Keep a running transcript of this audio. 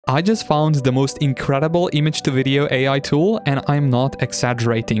I just found the most incredible image to video AI tool, and I'm not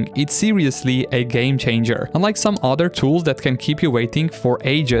exaggerating. It's seriously a game changer. Unlike some other tools that can keep you waiting for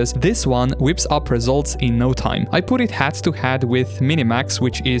ages, this one whips up results in no time. I put it head to head with MINIMAX,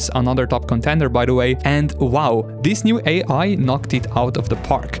 which is another top contender by the way, and wow, this new AI knocked it out of the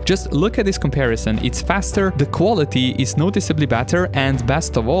park. Just look at this comparison. It's faster, the quality is noticeably better, and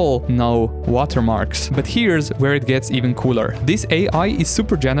best of all, no watermarks. But here's where it gets even cooler. This AI is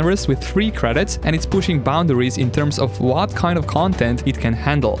super generous with free credits, and it's pushing boundaries in terms of what kind of content it can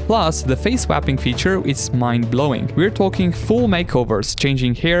handle. Plus, the face swapping feature is mind-blowing. We're talking full makeovers,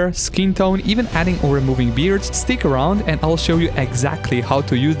 changing hair, skin tone, even adding or removing beards. Stick around and I'll show you exactly how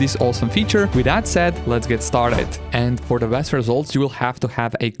to use this awesome feature. With that said, let's get started. And for the best results, you will have to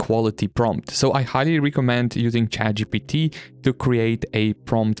have a quality prompt. So I highly recommend using ChatGPT to create a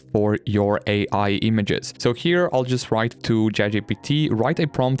prompt for your AI images. So here I'll just write to ChatGPT, write a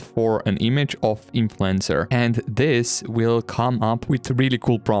prompt for an image of influencer, and this will come up with a really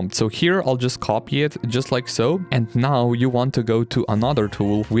cool prompt. So here I'll just copy it just like so. And now you want to go to another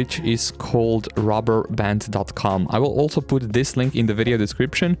tool, which is called rubberband.com. I will also put this link in the video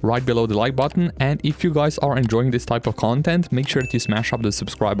description right below the like button. And if you guys are enjoying this type of content, make sure that you smash up the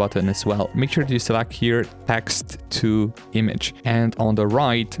subscribe button as well. Make sure that you select here text to image. And on the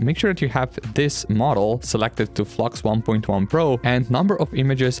right, make sure that you have this model selected to Flux 1.1 Pro, and number of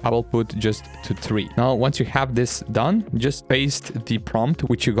images I will put just to 3. Now, once you have this done, just paste the prompt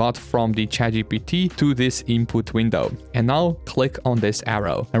which you got from the ChatGPT to this input window. And now click on this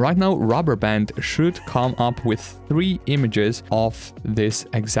arrow. And right now, Rubberband should come up with 3 images of this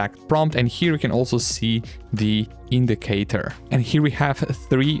exact prompt. And here you can also see the indicator. And here we have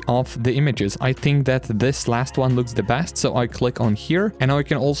 3 of the images. I think that this last one looks the best, so I click on here, and now I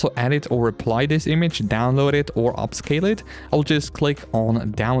can also edit or apply this image, download it or upscale it. I'll just click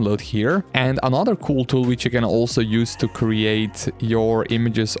on download here. And another cool tool which you can also use to create your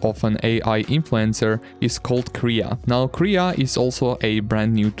images of an AI influencer is called Krea. Now Krea is also a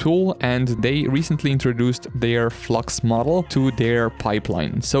brand new tool, and they recently introduced their Flux model to their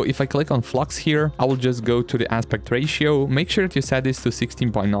pipeline. So if I click on Flux here, I will just go to the aspect ratio. Make sure that you set this to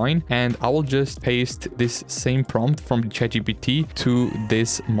 16:9, and I will just paste this same prompt from the ChatGPT to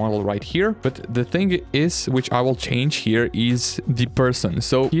this model right here. But the thing is, which I will change here, is the person.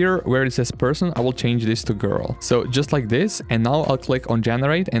 So here where it says person, I will change this to girl. So just like this, and now I'll click on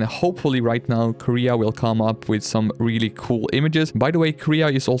generate, and hopefully right now Krea will come up with some really cool images. By the way, Krea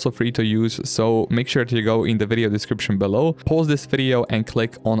is also free to use, so make sure to go in the video description below, pause this video and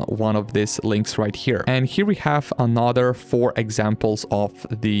click on one of these links right here. And here we have another 4 examples of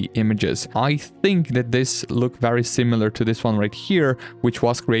the images. I think that this look very similar to this one right here, which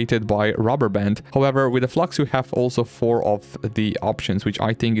was created by Rubberband. However, with the Flux you have also 4 of the options, which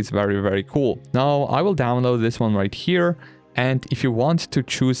I think is very cool. Now I will download this one right here. And if you want to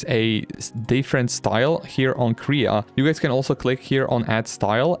choose a different style here on Krea, you guys can also click here on add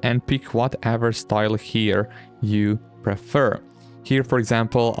style and pick whatever style here you prefer. Here, for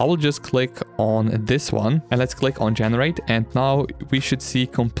example, I will just click on this one and let's click on generate. And now we should see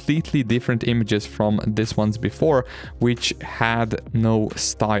completely different images from this ones before, which had no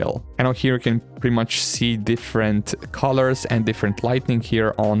style. And now here you can pretty much see different colors and different lighting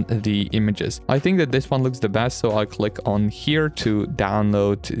here on the images. I think that this one looks the best, so I'll click on here to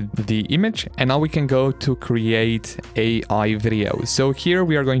download the image. And now we can go to create AI videos. So here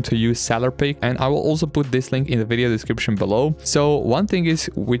we are going to use SellerPic, and I will also put this link in the video description below. So one thing is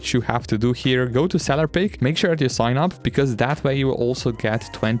which you have to do here, go to SellerPic, make sure that you sign up, because that way you will also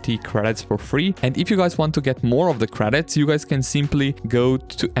get 20 credits for free. And if you guys want to get more of the credits, you guys can simply go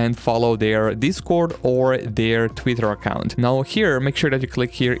to and follow their Discord or their Twitter account. Now here, make sure that you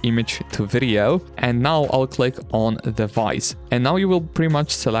click here image to video, and now I'll click on device. And now you will pretty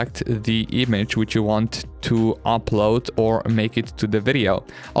much select the image which you want to upload or make it to the video.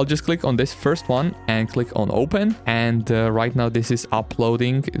 I'll just click on this first one and click on open, and right now this is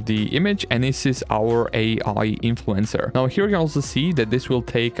uploading the image, and this is our AI influencer. Now here you can also see that this will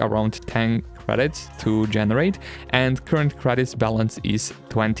take around 10 credits to generate, and current credits balance is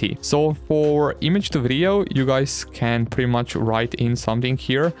 20. So for image to video, you guys can pretty much write in something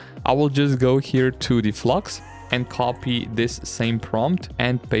here. I will just go here to the Flux, and copy this same prompt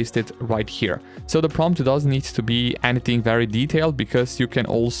and paste it right here. So the prompt doesn't need to be anything very detailed, because you can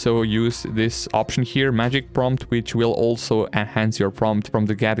also use this option here, magic prompt, which will also enhance your prompt from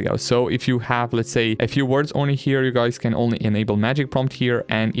the get-go. So if you have, let's say, a few words only here, you guys can only enable magic prompt here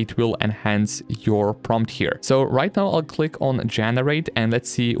and it will enhance your prompt here. So right now I'll click on generate and let's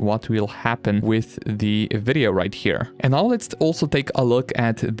see what will happen with the video right here. And now let's also take a look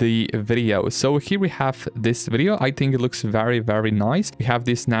at the video. So here we have this video. I think it looks very, very nice. We have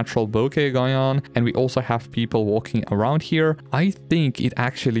this natural bokeh going on and we also have people walking around here. I think it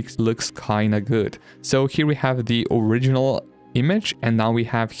actually looks kind of good. So here we have the original image and now we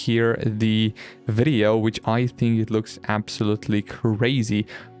have here the video, which I think it looks absolutely crazy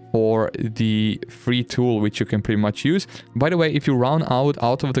for the free tool, which you can pretty much use. By the way, if you run out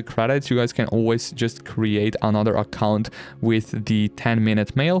of the credits, you guys can always just create another account with the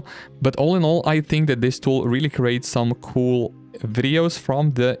 10-minute mail. But all in all, I think that this tool really creates some cool videos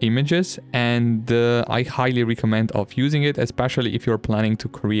from the images, and I highly recommend of using it, especially if you're planning to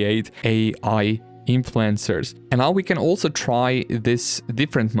create AI influencers. And now we can also try this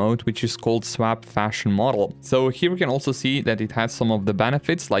different mode, which is called swap fashion model. So here we can also see that it has some of the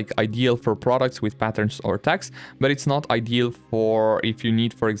benefits, like ideal for products with patterns or text, but it's not ideal for if you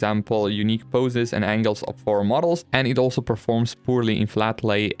need, for example, unique poses and angles for models. And it also performs poorly in flat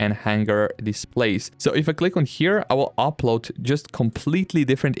lay and hanger displays. So if I click on here, I will upload just completely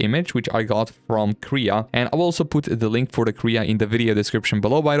different image, which I got from Krea. And I will also put the link for the Krea in the video description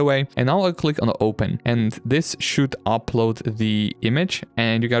below, by the way. And now I'll click on the open, and this should upload the image,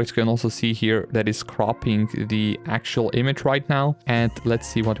 and you guys can also see here that is cropping the actual image right now. And let's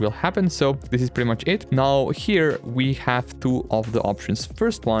see what will happen. So this is pretty much it. Now here we have two of the options.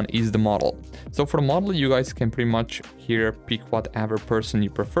 First one is the model. So for the model, you guys can pretty much here pick whatever person you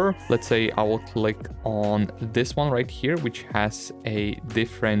prefer. Let's say I will click on this one right here, which has a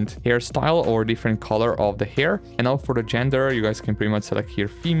different hairstyle or different color of the hair. And now for the gender, you guys can pretty much select here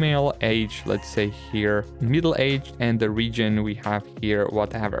female, age, let's say here middle-aged, and the region we have here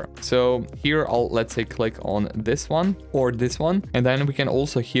whatever. So here let's say click on this one or this one, and then we can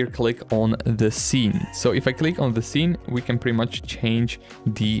also here click on the scene. So if I click on the scene, we can pretty much change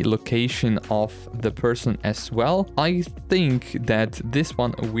the location of the person as well. I think that this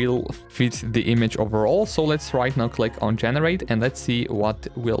one will fit the image overall. So let's right now click on generate and let's see what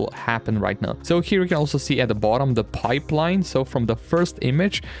will happen right now. So here we can also see at the bottom the pipeline. So from the first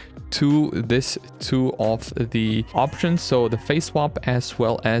image to this two of the options, so the face swap as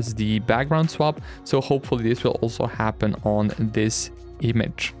well as the background swap. So hopefully this will also happen on this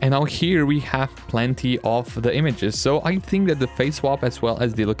image. And now here we have plenty of the images. So I think that the face swap as well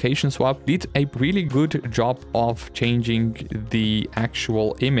as the location swap did a really good job of changing the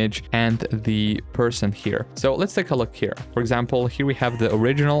actual image and the person here. So let's take a look here. For example, here we have the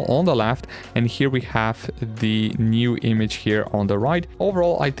original on the left and here we have the new image here on the right.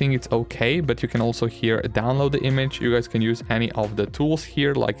 Overall, I think it's okay, but you can also here download the image. You guys can use any of the tools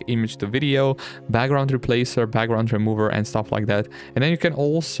here like image to video, background replacer, background remover, and stuff like that. And then you can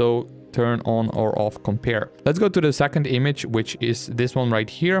also turn on or off compare. Let's go to the second image, which is this one right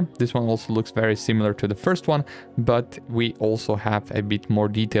here. This one also looks very similar to the first one, but we also have a bit more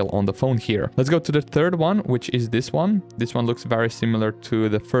detail on the phone here. Let's go to the third one, which is this one. This one looks very similar to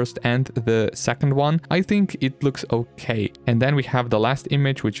the first and the second one. I think it looks okay. And then we have the last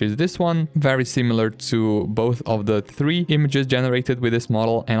image, which is this one, very similar to both of the three images generated with this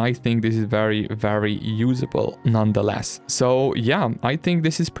model. And I think this is very, very usable nonetheless. So yeah, I think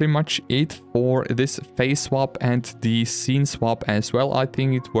this is pretty much it for this face swap and the scene swap as well. I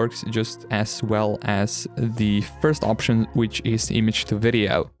think it works just as well as the first option, which is image to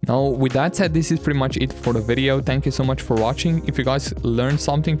video. Now with that said, this is pretty much it for the video. Thank you so much for watching. If you guys learned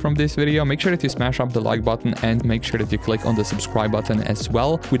something from this video, make sure that you smash up the like button and make sure that you click on the subscribe button as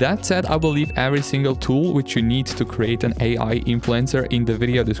well. With that said, I will leave every single tool which you need to create an AI influencer in the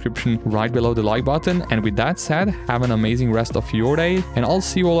video description right below the like button. And with that said, have an amazing rest of your day and I'll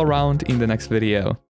see you all around in the next video.